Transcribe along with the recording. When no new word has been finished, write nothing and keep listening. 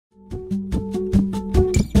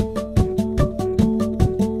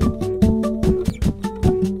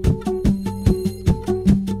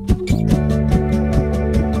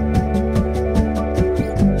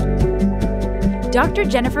Dr.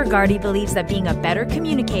 Jennifer Gardy believes that being a better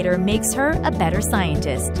communicator makes her a better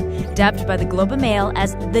scientist. Dubbed by the Globe and Mail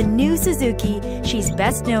as the new Suzuki, she's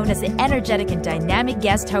best known as the energetic and dynamic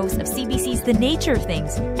guest host of CBC's The Nature of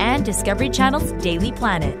Things and Discovery Channel's Daily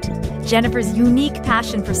Planet. Jennifer's unique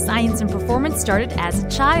passion for science and performance started as a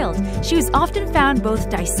child. She was often found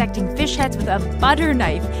both dissecting fish heads with a butter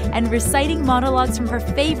knife and reciting monologues from her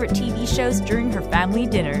favorite TV shows during her family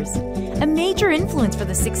dinners. A major influence for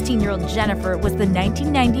the 16-year-old Jennifer was the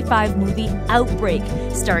 1995 movie Outbreak,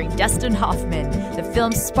 starring Dustin Hoffman. The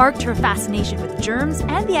film sparked her fascination with germs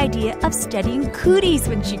and the idea of studying cooties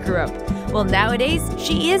when she grew up. Well, nowadays,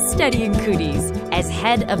 she is studying cooties. As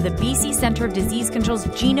head of the BC Centre of Disease Control's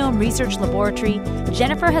Genome Research Laboratory,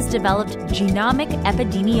 Jennifer has developed genomic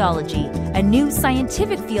epidemiology, a new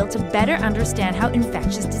scientific field to better understand how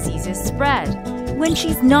infectious diseases spread. When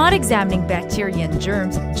she's not examining bacteria and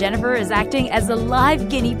germs, Jennifer is acting as a live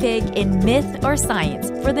guinea pig in myth or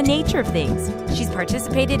science for the nature of things. She's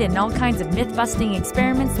participated in all kinds of myth-busting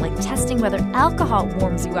experiments like testing whether alcohol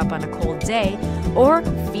warms you up on a cold day or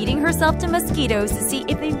feeding herself to mosquitoes to see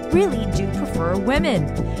if they really do prefer women.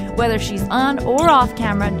 Whether she's on or off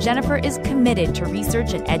camera, Jennifer is committed to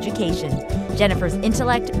research and education. Jennifer's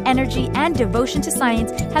intellect, energy, and devotion to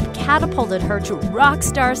science have catapulted her to rock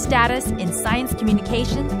star status in science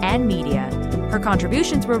communication and media. Her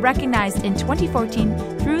contributions were recognized in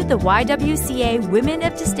 2014 through the YWCA Women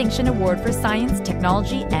of Distinction Award for Science,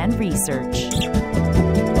 Technology, and Research.